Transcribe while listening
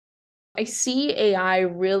I see AI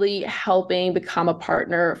really helping become a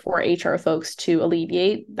partner for HR folks to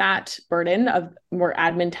alleviate that burden of more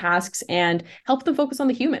admin tasks and help them focus on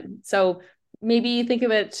the human. So maybe think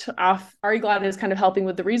of it off Ariglad is kind of helping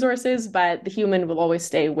with the resources, but the human will always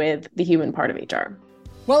stay with the human part of HR.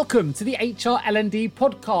 Welcome to the HR L&D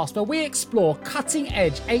podcast, where we explore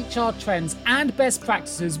cutting-edge HR trends and best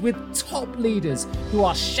practices with top leaders who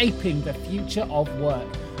are shaping the future of work.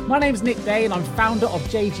 My name's Nick Day, and I'm founder of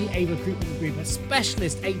JGA Recruitment Group, a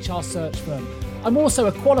specialist HR search firm. I'm also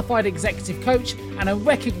a qualified executive coach and a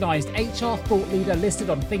recognised HR thought leader listed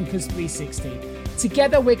on Thinkers 360.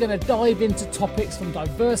 Together, we're going to dive into topics from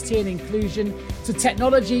diversity and inclusion to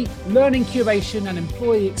technology, learning curation and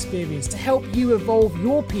employee experience to help you evolve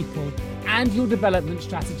your people and your development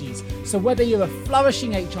strategies. So whether you're a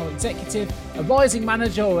flourishing HR executive, a rising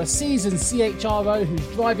manager or a seasoned CHRO who's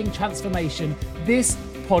driving transformation, this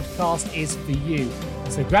podcast is for you.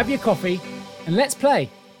 So grab your coffee and let's play.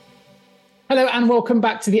 Hello and welcome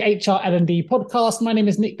back to the HR L&D podcast. My name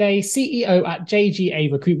is Nick Day, CEO at JGA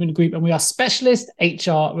Recruitment Group, and we are specialist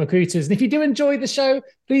HR recruiters. And if you do enjoy the show,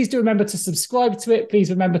 please do remember to subscribe to it. Please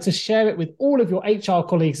remember to share it with all of your HR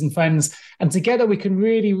colleagues and friends. And together we can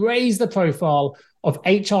really raise the profile of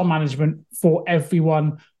HR management for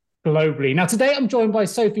everyone globally. Now, today I'm joined by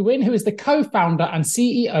Sophie Wyne, who is the co-founder and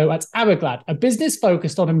CEO at Ariglad, a business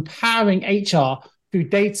focused on empowering HR through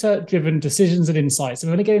data-driven decisions and insights. And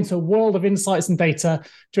we're going to get into a world of insights and data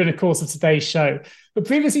during the course of today's show. But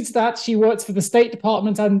previously to that, she worked for the State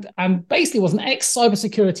Department and basically was an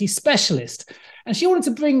ex-cybersecurity specialist. And she wanted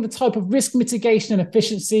to bring the type of risk mitigation and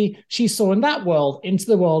efficiency she saw in that world into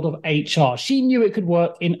the world of HR. She knew it could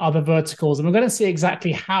work in other verticals. And we're going to see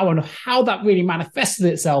exactly how that really manifested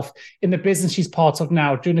itself in the business she's part of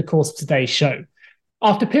now during the course of today's show.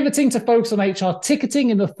 After pivoting to focus on HR ticketing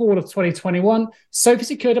in the fall of 2021, Sophie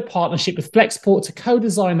secured a partnership with Flexport to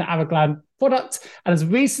co-design the Ariglad product and has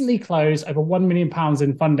recently closed over £1 million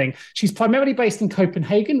in funding. She's primarily based in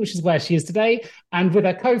Copenhagen, which is where she is today, and with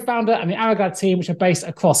her co-founder and the Ariglad team, which are based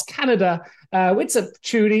across Canada, it's a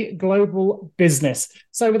truly global business.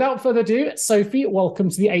 So without further ado, Sophie, welcome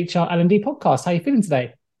to the HR L&D podcast. How are you feeling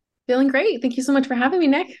today? Feeling great. Thank you so much for having me,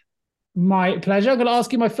 Nick. My pleasure. I'm going to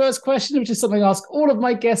ask you my first question, which is something I ask all of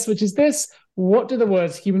my guests, which is this: what do the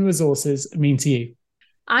words human resources mean to you?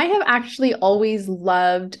 I have actually always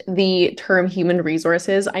loved the term human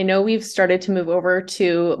resources. I know we've started to move over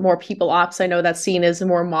to more people ops. I know that's seen as a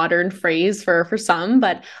more modern phrase for some,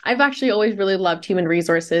 but I've actually always really loved human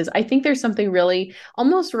resources. I think there's something really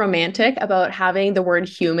almost romantic about having the word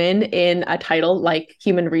human in a title like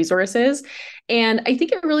human resources. And I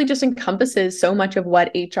think it really just encompasses so much of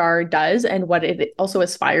what HR does and what it also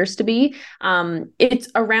aspires to be. It's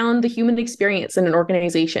around the human experience in an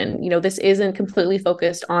organization. This isn't completely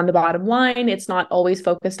focused on the bottom line. It's not always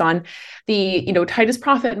focused on the, tightest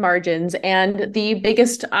profit margins and the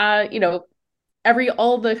biggest,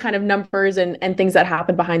 all the kind of numbers and things that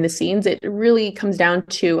happen behind the scenes. It really comes down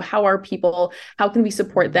to how are people, how can we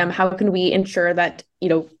support them? How can we ensure that,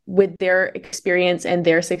 with their experience and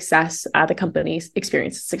their success, the company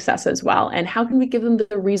experiences success as well? And how can we give them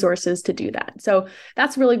the resources to do that? So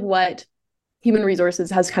that's really what human resources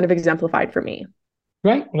has kind of exemplified for me.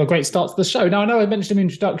 Great. Well, a great start to the show. Now, I know I mentioned in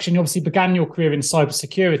the introduction, you obviously began your career in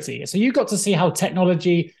cybersecurity. So you got to see how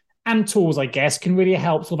technology and tools, I guess, can really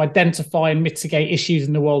help sort of identify and mitigate issues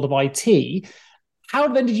in the world of IT. How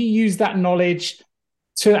then did you use that knowledge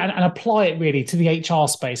and apply it really to the HR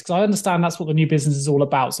space? Because I understand that's what the new business is all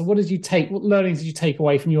about. So what learnings did you take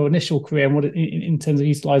away from your initial career and what in terms of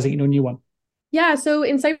utilizing it in your new one? Yeah, so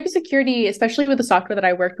in cybersecurity, especially with the software that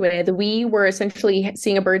I worked with, we were essentially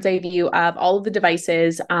seeing a bird's eye view of all of the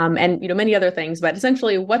devices and many other things, but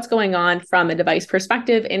essentially what's going on from a device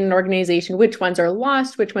perspective in an organization, which ones are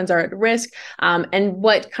lost, which ones are at risk, and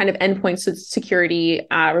what kind of endpoint security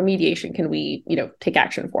remediation can we take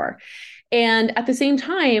action for. And at the same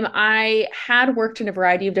time, I had worked in a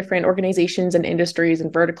variety of different organizations and industries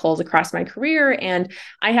and verticals across my career. And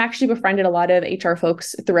I actually befriended a lot of HR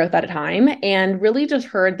folks throughout that time and really just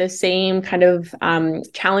heard the same kind of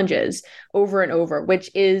challenges over and over, which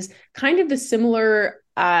is kind of the similar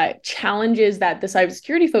challenges that the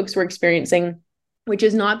cybersecurity folks were experiencing, which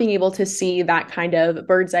is not being able to see that kind of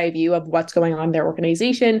bird's eye view of what's going on in their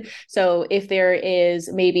organization. So if there is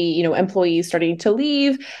maybe, employees starting to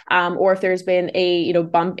leave, or if there's been a,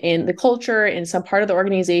 bump in the culture in some part of the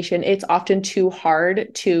organization, it's often too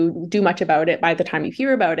hard to do much about it by the time you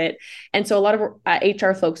hear about it. And so a lot of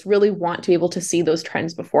HR folks really want to be able to see those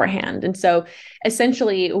trends beforehand. And so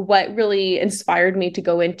essentially what really inspired me to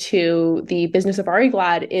go into the business of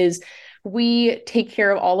Ariglad is we take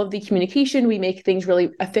care of all of the communication. We make things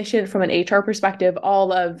really efficient from an HR perspective,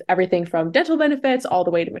 all of everything from dental benefits all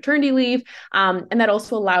the way to maternity leave. And that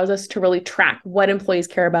also allows us to really track what employees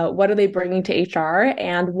care about, what are they bringing to HR,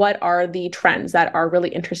 and what are the trends that are really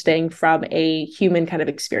interesting from a human kind of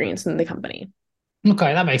experience in the company.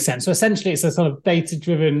 Okay, that makes sense. So essentially, it's a sort of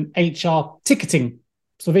data-driven HR ticketing,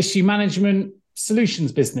 sort of issue management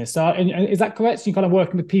solutions business. And is that correct? So you're kind of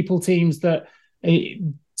working with people teams that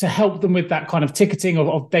to help them with that kind of ticketing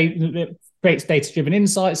of data that creates data-driven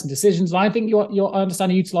insights and decisions. And I think I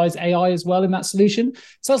understand you utilize AI as well in that solution.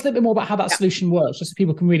 Tell us a little bit more about how that solution works, just so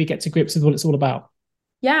people can really get to grips with what it's all about.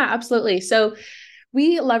 Yeah, absolutely. So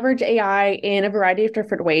we leverage AI in a variety of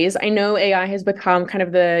different ways. I know AI has become kind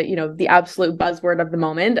of the absolute buzzword of the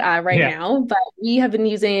moment now, but we have been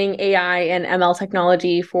using AI and ML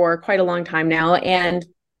technology for quite a long time now. And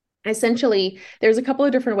essentially, there's a couple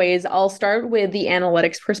of different ways. I'll start with the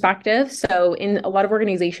analytics perspective. So in a lot of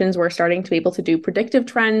organizations, we're starting to be able to do predictive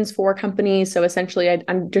trends for companies. So essentially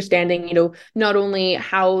understanding, not only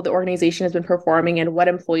how the organization has been performing and what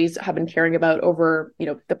employees have been caring about over,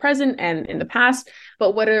 the present and in the past,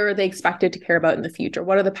 but what are they expected to care about in the future?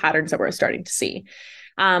 What are the patterns that we're starting to see?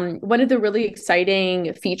 One of the really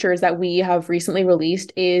exciting features that we have recently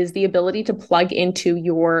released is the ability to plug into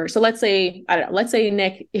so let's say,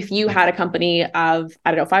 Nick, if you had a company of,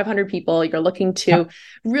 500 people, you're looking to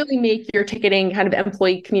really make your ticketing kind of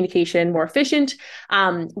employee communication more efficient.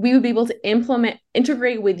 We would be able to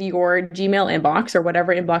integrate with your Gmail inbox or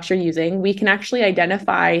whatever inbox you're using. We can actually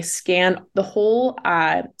scan the whole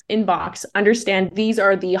inbox, understand these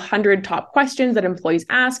are the 100 top questions that employees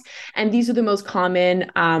ask, and these are the most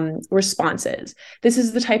common responses. This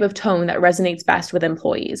is the type of tone that resonates best with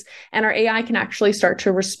employees. And our AI can actually start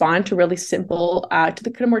to respond to really simple, to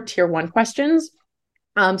the kind of more tier 1 questions.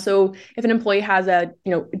 So if an employee has a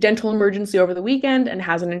dental emergency over the weekend and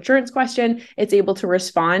has an insurance question, it's able to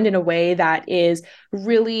respond in a way that is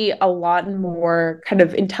really a lot more kind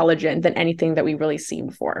of intelligent than anything that we really seen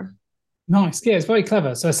before. Nice. Yeah, it's very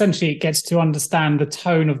clever. So essentially, it gets to understand the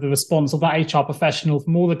tone of the response of that HR professional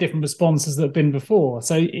from all the different responses that have been before.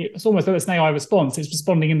 So it's almost like it's an AI response. It's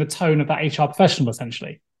responding in the tone of that HR professional,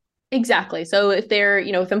 essentially. Exactly. So if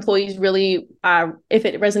if employees really, if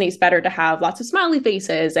it resonates better to have lots of smiley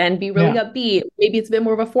faces and be really upbeat, maybe it's a bit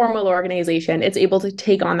more of a formal organization, it's able to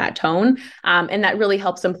take on that tone. And that really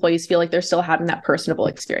helps employees feel like they're still having that personable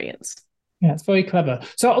experience. Yeah, it's very clever.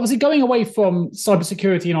 So obviously going away from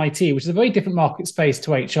cybersecurity and IT, which is a very different market space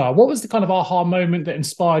to HR, what was the kind of aha moment that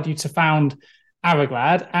inspired you to found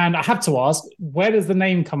Araglad? And I have to ask, where does the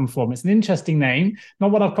name come from? It's an interesting name, not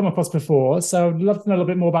one I've come across before. So I'd love to know a little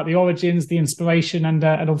bit more about the origins, the inspiration, and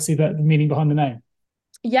obviously the meaning behind the name.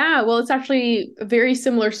 Yeah, well, it's actually a very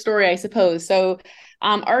similar story, I suppose. So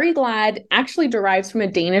Araglad actually derives from a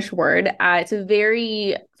Danish word.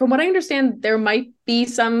 From what I understand, there might be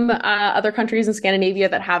some other countries in Scandinavia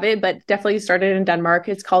that have it, but definitely started in Denmark.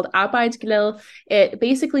 It's called arbejdsglæde. It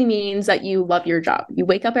basically means that you love your job. You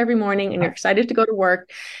wake up every morning and you're excited to go to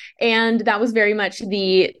work. And that was very much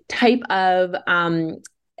the type of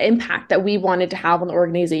impact that we wanted to have on the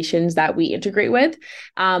organizations that we integrate with.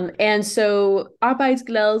 And so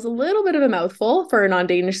arbejdsglæde is a little bit of a mouthful for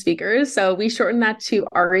non-Danish speakers. So we shortened that to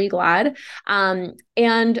Araglad.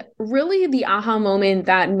 And really the aha moment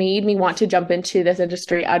that made me want to jump into this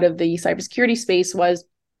industry out of the cybersecurity space was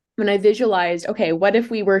when I visualized, okay, what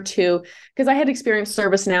if we were to, because I had experienced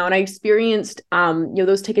ServiceNow and I experienced,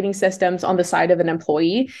 those ticketing systems on the side of an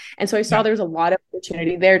employee. And so I saw there's a lot of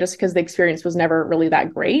opportunity there just because the experience was never really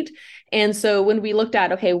that great. And so when we looked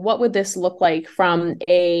at, okay, what would this look like from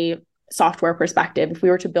a software perspective if we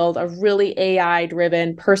were to build a really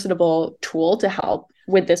AI-driven, personable tool to help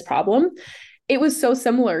with this problem? It was so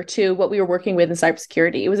similar to what we were working with in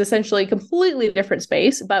cybersecurity. It was essentially a completely different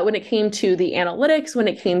space, but when it came to the analytics, when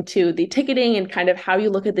it came to the ticketing and kind of how you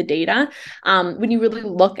look at the data, when you really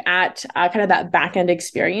look at kind of that back-end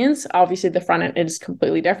experience, obviously the front end is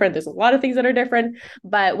completely different. There's a lot of things that are different,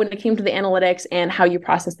 but when it came to the analytics and how you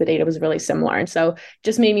process the data was really similar. And so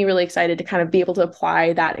just made me really excited to kind of be able to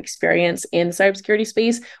apply that experience in the cybersecurity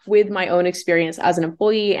space with my own experience as an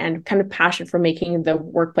employee and kind of passion for making the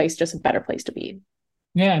workplace just a better place to be.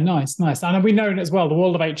 Yeah, nice. And we know as well, the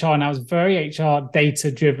world of HR now is very HR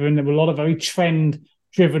data driven. There were a lot of very trend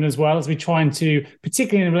driven as well as we're trying to,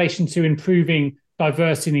 particularly in relation to improving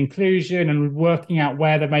diversity and inclusion and working out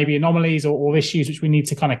where there may be anomalies or issues which we need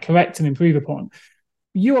to kind of correct and improve upon.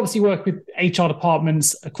 You obviously work with HR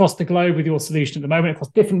departments across the globe with your solution at the moment,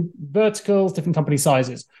 across different verticals, different company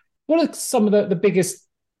sizes. What are some of the biggest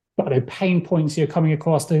pain points you're coming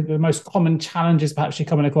across, the most common challenges perhaps you're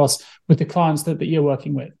coming across with the clients that you're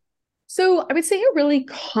working with? So I would say a really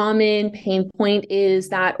common pain point is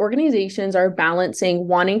that organizations are balancing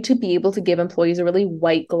wanting to be able to give employees a really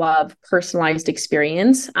white glove personalized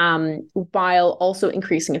experience, while also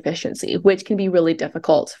increasing efficiency, which can be really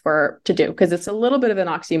difficult to do because it's a little bit of an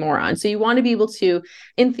oxymoron. So you want to be able to,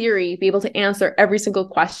 in theory, be able to answer every single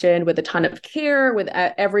question with a ton of care, with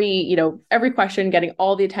every question getting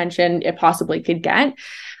all the attention it possibly could get.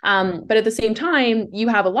 But at the same time, you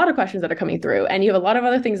have a lot of questions that are coming through and you have a lot of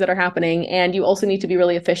other things that are happening. And you also need to be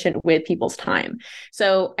really efficient with people's time.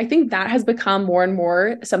 So I think that has become more and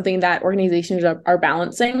more something that organizations are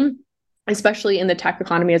balancing, especially in the tech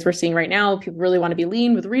economy, as we're seeing right now. People really want to be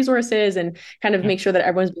lean with resources and kind of make sure that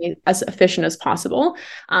everyone's being as efficient as possible.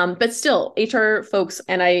 But still, HR folks,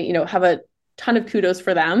 and I, have a ton of kudos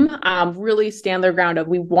for them, really stand their ground of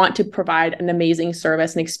we want to provide an amazing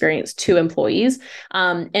service and experience to employees.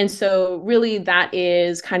 And so really that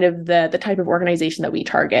is kind of the type of organization that we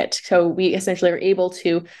target. So we essentially are able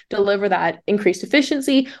to deliver that increased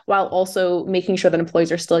efficiency while also making sure that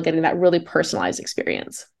employees are still getting that really personalized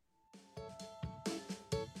experience.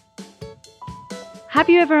 Have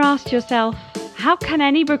you ever asked yourself, how can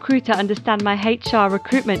any recruiter understand my HR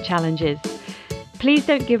recruitment challenges? Please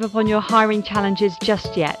don't give up on your hiring challenges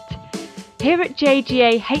just yet. Here at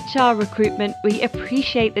JGA HR Recruitment, we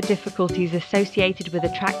appreciate the difficulties associated with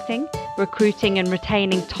attracting, recruiting and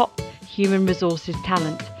retaining top human resources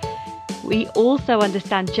talent. We also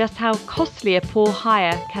understand just how costly a poor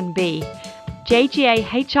hire can be. JGA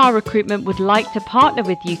HR Recruitment would like to partner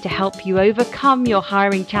with you to help you overcome your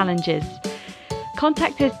hiring challenges.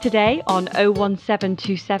 Contact us today on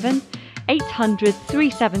 01727 800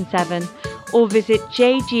 377 or visit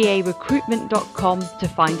jgarecruitment.com to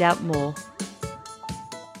find out more.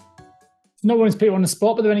 Not wanting to put you on the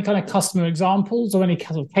spot, but are there any kind of customer examples or any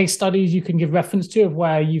kind of case studies you can give reference to of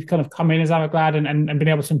where you've kind of come in as Amaglad and been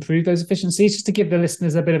able to improve those efficiencies, just to give the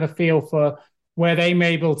listeners a bit of a feel for where they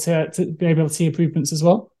may be able to be able to see improvements as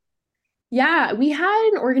well? Yeah, we had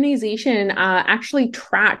an organization actually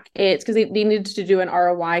track it because they needed to do an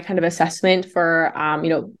ROI kind of assessment for,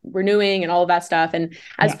 renewing and all of that stuff. And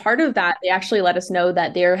as part of that, they actually let us know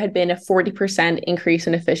that there had been a 40% increase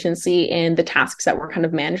in efficiency in the tasks that were kind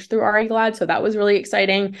of managed through Amaglad. So that was really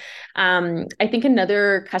exciting. I think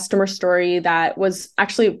another customer story that was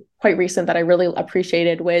actually quite recent that I really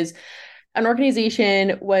appreciated was an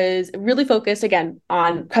organization was really focused, again,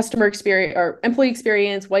 on customer experience or employee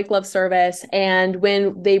experience, white glove service. And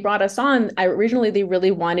when they brought us on, originally, they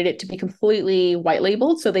really wanted it to be completely white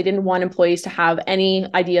labeled. So they didn't want employees to have any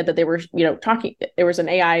idea that they were, talking, there was an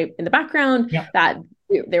AI in the background, that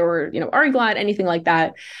they were, Amaglad, anything like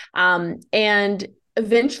that. And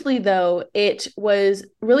eventually, though, it was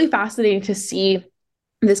really fascinating to see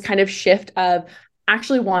this kind of shift of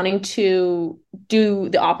actually wanting to do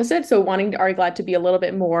the opposite. So wanting Amaglad to be a little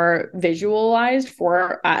bit more visualized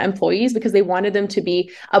for employees because they wanted them to be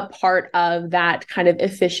a part of that kind of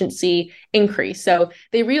efficiency increase. So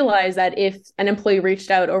they realized that if an employee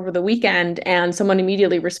reached out over the weekend and someone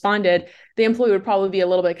immediately responded, the employee would probably be a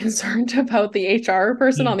little bit concerned about the HR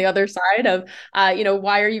person on the other side of,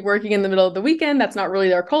 why are you working in the middle of the weekend? That's not really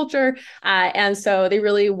their culture. And so they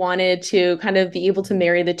really wanted to kind of be able to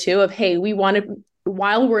marry the two of, hey, we want to,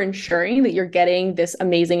 while we're ensuring that you're getting this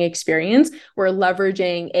amazing experience, we're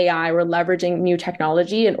leveraging AI, we're leveraging new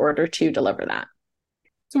technology in order to deliver that.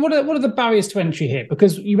 So what are the barriers to entry here?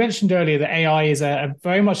 Because you mentioned earlier that AI is a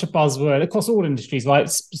very much a buzzword across all industries, right?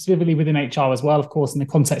 Specifically within HR as well, of course, in the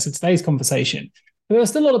context of today's conversation. But there are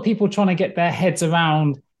still a lot of people trying to get their heads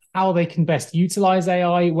around how they can best utilize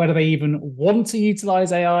AI, whether they even want to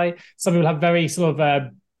utilize AI. Some people have very sort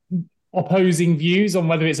of opposing views on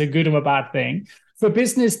whether it's a good or a bad thing. For a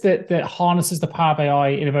business that harnesses the power of AI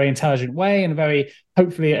in a very intelligent way and a very,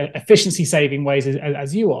 hopefully, efficiency-saving ways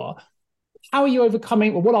as you are, how are you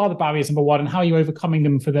overcoming, or what are the barriers, number one, and how are you overcoming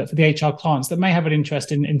them for the HR clients that may have an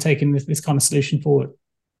interest in taking this kind of solution forward?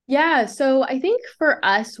 Yeah, so I think for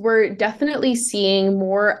us, we're definitely seeing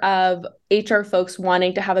more of HR folks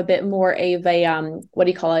wanting to have a bit more of a, kind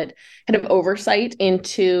of oversight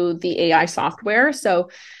into the AI software.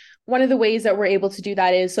 So one of the ways that we're able to do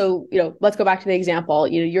that is, let's go back to the example.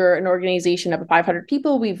 You're an organization of 500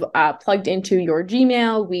 people. We've plugged into your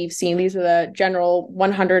Gmail. We've seen these are the general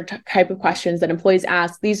 100 type of questions that employees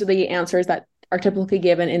ask. These are the answers that are typically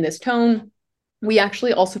given in this tone. we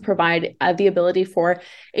actually also provide the ability for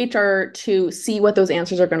HR to see what those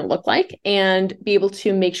answers are going to look like and be able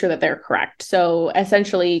to make sure that they're correct. So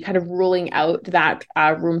essentially kind of ruling out that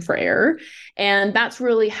room for error. And that's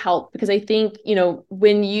really helped because I think,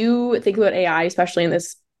 when you think about AI, especially in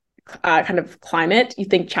this kind of climate, you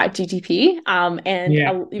think chat GTP, and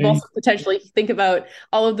you've also potentially think about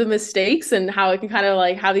all of the mistakes and how it can kind of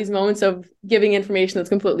like have these moments of giving information that's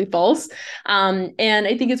completely false. And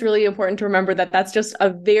I think it's really important to remember that that's just a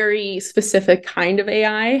very specific kind of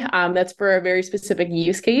AI, that's for a very specific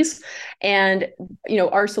use case. And,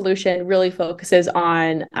 our solution really focuses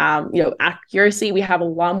on, accuracy. We have a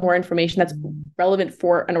lot more information that's relevant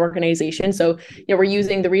for an organization. So, we're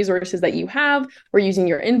using the resources that you have, we're using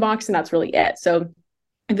your inbox, and that's really it. So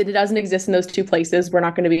if it doesn't exist in those two places, we're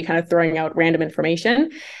not going to be kind of throwing out random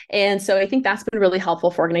information. And so I think that's been really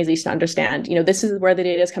helpful for organizations to understand, this is where the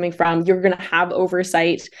data is coming from. You're going to have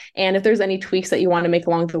oversight. And if there's any tweaks that you want to make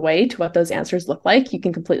along the way to what those answers look like, you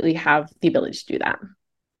can completely have the ability to do that.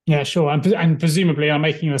 Yeah, sure. And presumably, I'm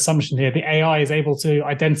making an assumption here, the AI is able to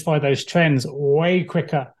identify those trends way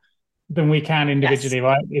quicker than we can individually, yes.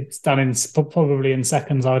 Right? It's done probably in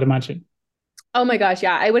seconds, I would imagine. Oh my gosh,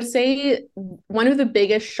 yeah. I would say one of the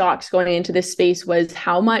biggest shocks going into this space was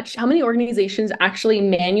how many organizations actually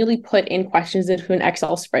manually put in questions into an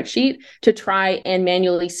Excel spreadsheet to try and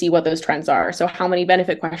manually see what those trends are. So how many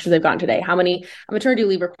benefit questions they've gotten today, how many maternity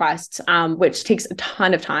leave requests, which takes a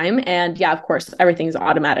ton of time. And yeah, of course, everything's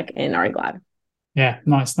automatic in RE-Glad. Yeah,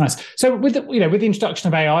 nice. So with the introduction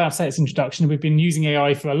of AI, I'll say it's introduction, we've been using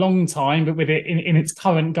AI for a long time, but with it in its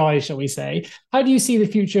current guise, shall we say, how do you see the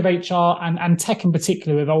future of HR and tech in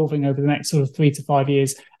particular evolving over the next sort of 3 to 5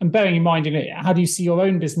 years? And bearing in mind, how do you see your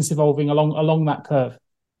own business evolving along that curve?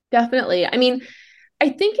 Definitely. I mean, I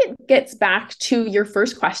think it gets back to your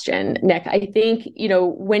first question, Nick. I think,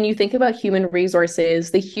 when you think about human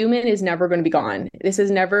resources, the human is never going to be gone. This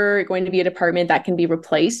is never going to be a department that can be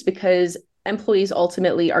replaced because employees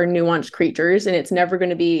ultimately are nuanced creatures, and it's never going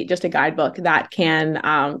to be just a guidebook that can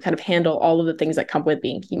kind of handle all of the things that come with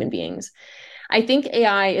being human beings. I think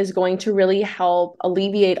AI is going to really help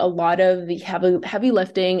alleviate a lot of the heavy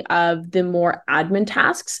lifting of the more admin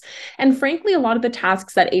tasks. And frankly, a lot of the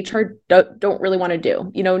tasks that HR don't really want to do.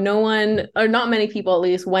 No one, or not many people at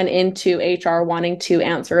least, went into HR wanting to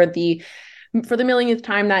answer for the millionth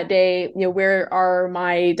time that day, where are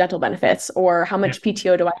my dental benefits, or how much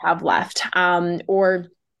PTO do I have left? Or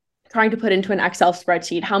trying to put into an Excel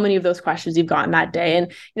spreadsheet how many of those questions you've gotten that day.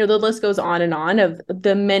 And, the list goes on and on of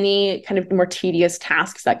the many kind of more tedious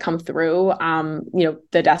tasks that come through,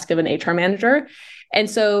 the desk of an HR manager. And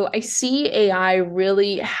so I see AI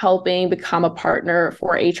really helping become a partner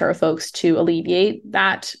for HR folks to alleviate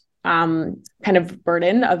that kind of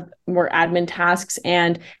burden of more admin tasks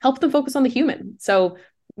and help them focus on the human. So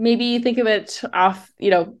maybe think of it off,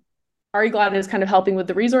 RE-Glad is kind of helping with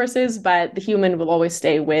the resources, but the human will always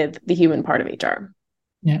stay with the human part of HR.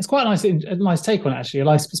 Yeah, it's quite a nice take on it, actually, a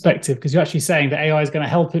nice perspective, because you're actually saying that AI is going to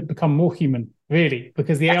help it become more human, really,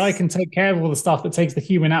 because the AI can take care of all the stuff that takes the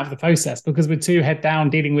human out of the process, because we're too head down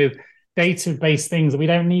dealing with data-based things that we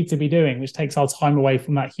don't need to be doing, which takes our time away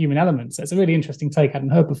from that human element. So it's a really interesting take I hadn't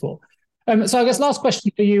heard before. So I guess last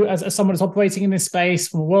question for you as someone that's operating in this space,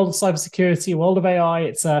 from a world of cybersecurity, a world of AI,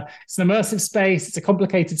 it's an immersive space, it's a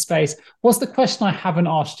complicated space. What's the question I haven't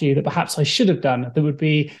asked you that perhaps I should have done that would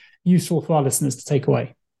be useful for our listeners to take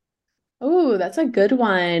away? Oh, that's a good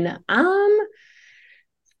one.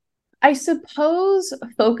 I suppose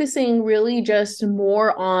focusing really just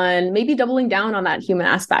more on maybe doubling down on that human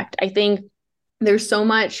aspect. I think there's so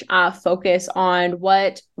much focus on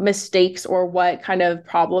what mistakes or what kind of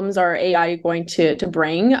problems are AI going to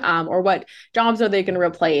bring, or what jobs are they going to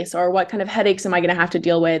replace, or what kind of headaches am I going to have to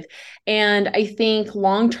deal with. And I think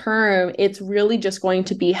long term, it's really just going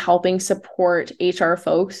to be helping support HR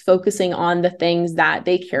folks, focusing on the things that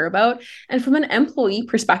they care about. And from an employee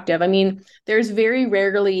perspective, I mean, there's very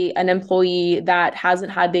rarely an employee that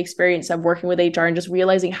hasn't had the experience of working with HR and just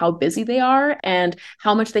realizing how busy they are and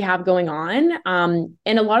how much they have going on. And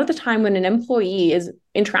a lot of the time when an employee is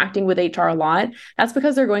interacting with HR a lot, that's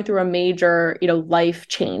because they're going through a major, life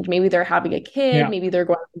change. Maybe they're having a kid, maybe they're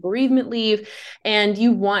going on bereavement leave, and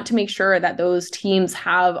you want to make sure that those teams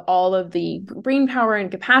have all of the brain power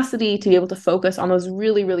and capacity to be able to focus on those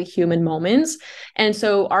really, really human moments. And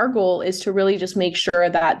so our goal is to really just make sure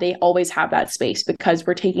that they always have that space, because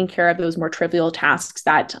we're taking care of those more trivial tasks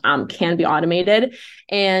that can be automated.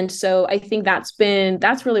 And so I think that's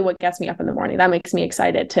really what gets me up in the morning. That makes me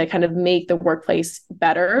excited to kind of make the workplace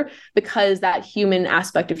better, because that human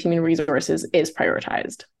aspect of human resources is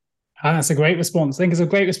prioritized. And that's a great response. I think it's a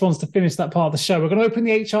great response to finish that part of the show. We're going to open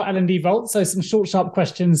the HR L&D vault. So some short, sharp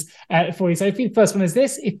questions for you, Sophie. The first one is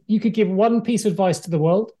this. If you could give one piece of advice to the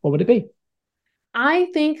world, what would it be? I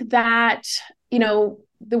think that,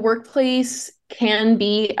 the workplace can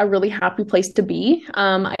be a really happy place to be.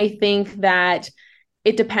 I think that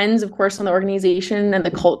it depends, of course, on the organization and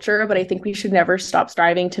the culture, but I think we should never stop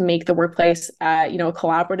striving to make the workplace, a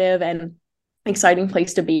collaborative and exciting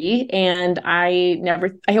place to be. And I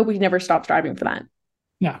hope we never stop striving for that.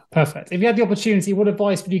 Yeah, perfect. If you had the opportunity, what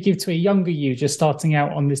advice would you give to a younger you just starting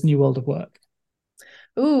out on this new world of work?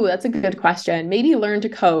 Ooh, that's a good question. Maybe learn to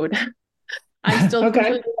code. I'm still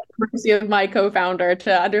completely at the mercy of my co-founder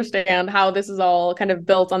to understand how this is all kind of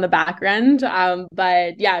built on the back end.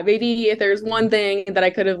 But yeah, maybe if there's one thing that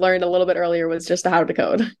I could have learned a little bit earlier was just how to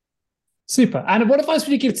code. Super. And what advice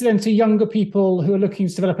would you give to them, to younger people who are looking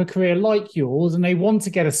to develop a career like yours and they want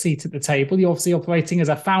to get a seat at the table? You're obviously operating as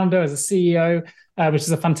a founder, as a CEO, which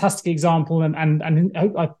is a fantastic example and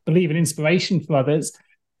I believe an inspiration for others.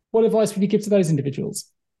 What advice would you give to those individuals?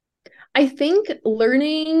 I think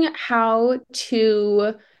learning how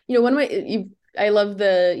to, I love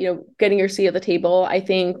the, getting your seat at the table. I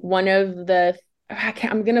think one of the,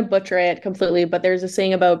 I'm going to butcher it completely, but there's a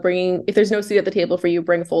saying about if there's no seat at the table for you,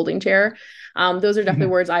 bring a folding chair. Those are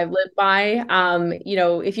definitely words I've lived by.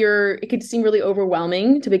 It could seem really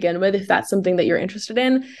overwhelming to begin with, if that's something that you're interested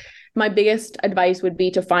in. My biggest advice would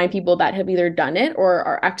be to find people that have either done it or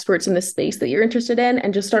are experts in the space that you're interested in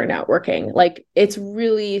and just start networking. Like, it's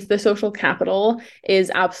really, the social capital is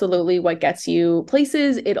absolutely what gets you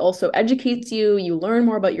places. It also educates you. You learn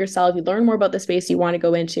more about yourself. You learn more about the space you want to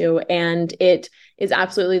go into. And it is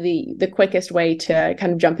absolutely the quickest way to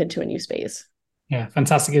kind of jump into a new space. Yeah,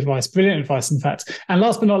 fantastic advice. Brilliant advice, in fact. And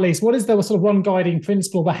last but not least, what is the sort of one guiding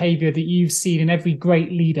principle behavior that you've seen in every great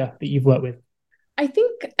leader that you've worked with? I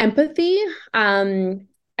think empathy.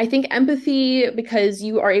 Because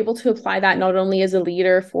you are able to apply that not only as a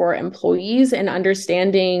leader for employees and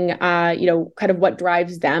understanding, kind of what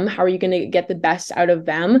drives them, how are you going to get the best out of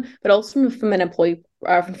them, but also from an employee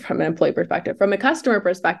perspective, from a customer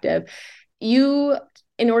perspective,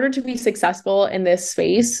 in order to be successful in this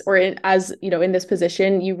space or in this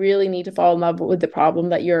position, you really need to fall in love with the problem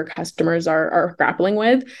that your customers are grappling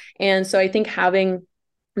with. And so I think having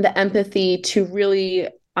the empathy to really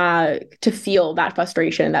to feel that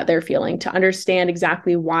frustration that they're feeling, to understand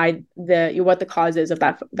exactly why what the cause is of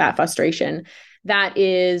that frustration, that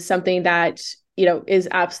is something that is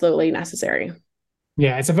absolutely necessary.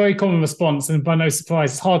 Yeah, it's a very common response, and by no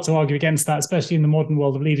surprise, it's hard to argue against that, especially in the modern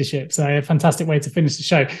world of leadership. So a fantastic way to finish the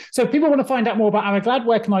show. So if people want to find out more about Ariglad,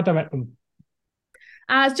 where can I direct them?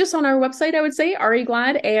 It's just on our website, I would say,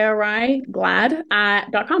 Ariglad,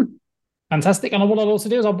 ariglad.com. Fantastic. And what I'll also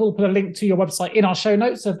do is will put a link to your website in our show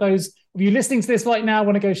notes. So if those of you listening to this right now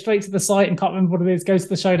want to go straight to the site and can't remember what it is, go to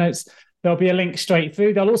the show notes. There'll be a link straight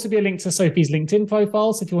through. There'll also be a link to Sophie's LinkedIn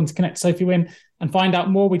profile. So if you want to connect to Sophie Wyne and find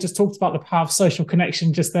out more, we just talked about the power of social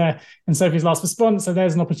connection just there in Sophie's last response. So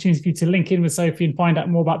there's an opportunity for you to link in with Sophie and find out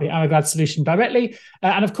more about the Ariglad solution directly.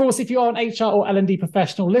 And of course, if you are an HR or L&D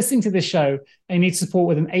professional listening to this show and you need support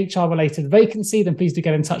with an HR-related vacancy, then please do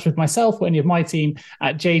get in touch with myself or any of my team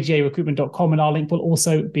at jgarecruitment.com, and our link will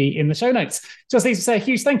also be in the show notes. Just need to say a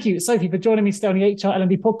huge thank you, Sophie, for joining me today on the HR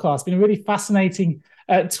L&D podcast. It's been a really fascinating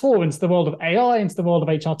tour into the world of AI, into the world of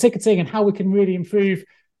HR ticketing, and how we can really improve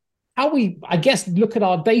how we, look at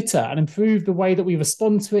our data and improve the way that we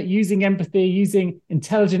respond to it, using empathy, using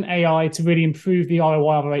intelligent AI to really improve the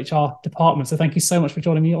ROI of our HR department. So thank you so much for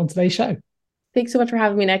joining me on today's show. Thanks so much for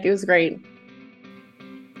having me, Nick. It was great.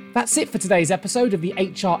 That's it for today's episode of the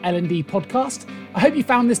HR L&D podcast. I hope you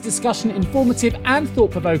found this discussion informative and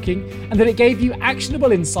thought-provoking, and that it gave you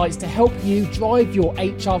actionable insights to help you drive your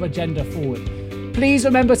HR agenda forward. Please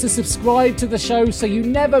remember to subscribe to the show so you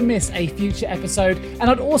never miss a future episode, and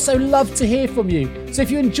I'd also love to hear from you. So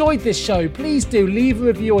if you enjoyed this show, please do leave a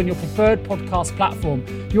review on your preferred podcast platform.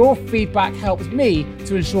 Your feedback helps me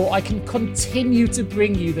to ensure I can continue to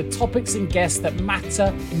bring you the topics and guests that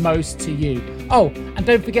matter most to you. Oh, and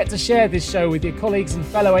don't forget to share this show with your colleagues and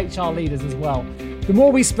fellow HR leaders as well. The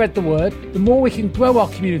more we spread the word, the more we can grow our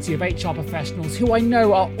community of HR professionals who I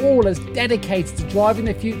know are all as dedicated to driving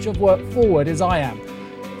the future of work forward as I am.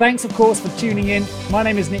 Thanks, of course, for tuning in. My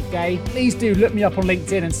name is Nick Gay. Please do look me up on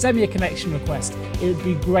LinkedIn and send me a connection request. It would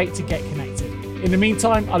be great to get connected. In the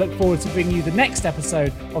meantime, I look forward to bringing you the next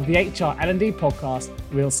episode of the HR L&D podcast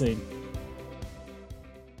real soon.